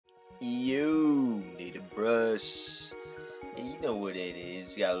You need a brush. Yeah, you know what it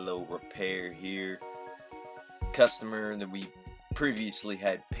is. Got a little repair here. Customer that we previously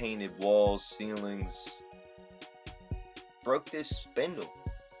had painted walls, ceilings, broke this spindle.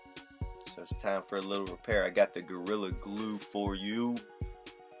 So it's time for a little repair. I got the Gorilla Glue for you.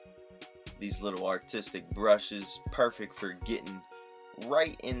 These little artistic brushes, perfect for getting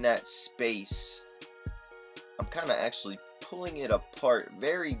right in that space. I'm kind of actually pulling it apart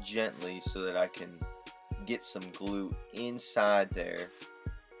very gently so that I can get some glue inside there.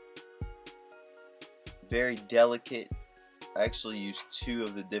 Very delicate. I actually used two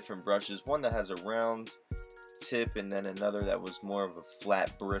of the different brushes, one that has a round tip and then another that was more of a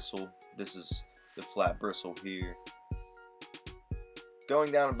flat bristle. This is the flat bristle here.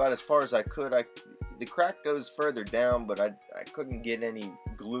 Going down about as far as I could. The crack goes further down, but I couldn't get any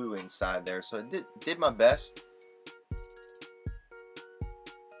glue inside there, so I did my best.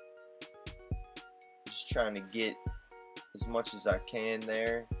 Just trying to get as much as I can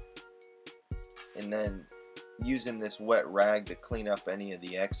there, and then using this wet rag to clean up any of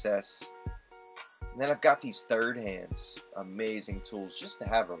the excess. And then I've got these third hands, amazing tools just to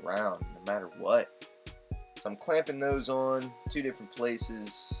have around no matter what. So I'm clamping those on two different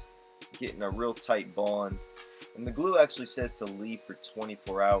places, getting a real tight bond. And the glue actually says to leave for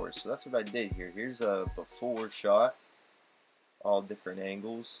 24 hours. So that's what I did here. Here's a before shot, all different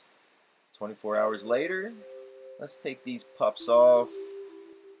angles. 24 hours later, let's take these pups off.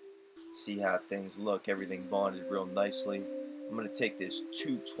 See how things look. Everything bonded real nicely. I'm going to take this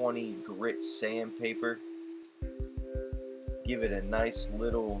 220 Grit Sandpaper, give it a nice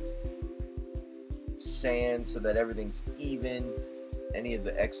little sand so that everything's even, any of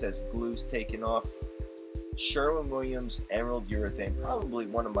the excess glue's taken off. Sherwin-Williams Emerald Urethane, probably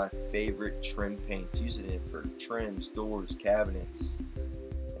one of my favorite trim paints, using it for trims, doors, cabinets,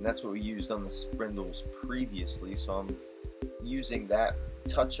 and that's what we used on the spindles previously, so I'm using that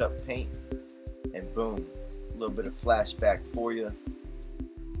touch-up paint, and boom, a little bit of flashback for you.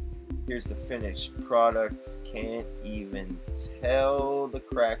 Here's the finished product. Can't even tell the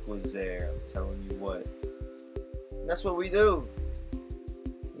crack was there, I'm telling you what. And that's what we do.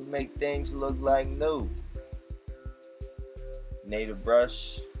 We make things look like new. Native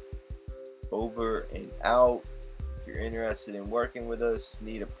brush, over and out. If you're interested in working with us,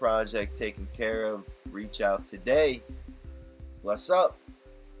 need a project taken care of, reach out today. Bless up.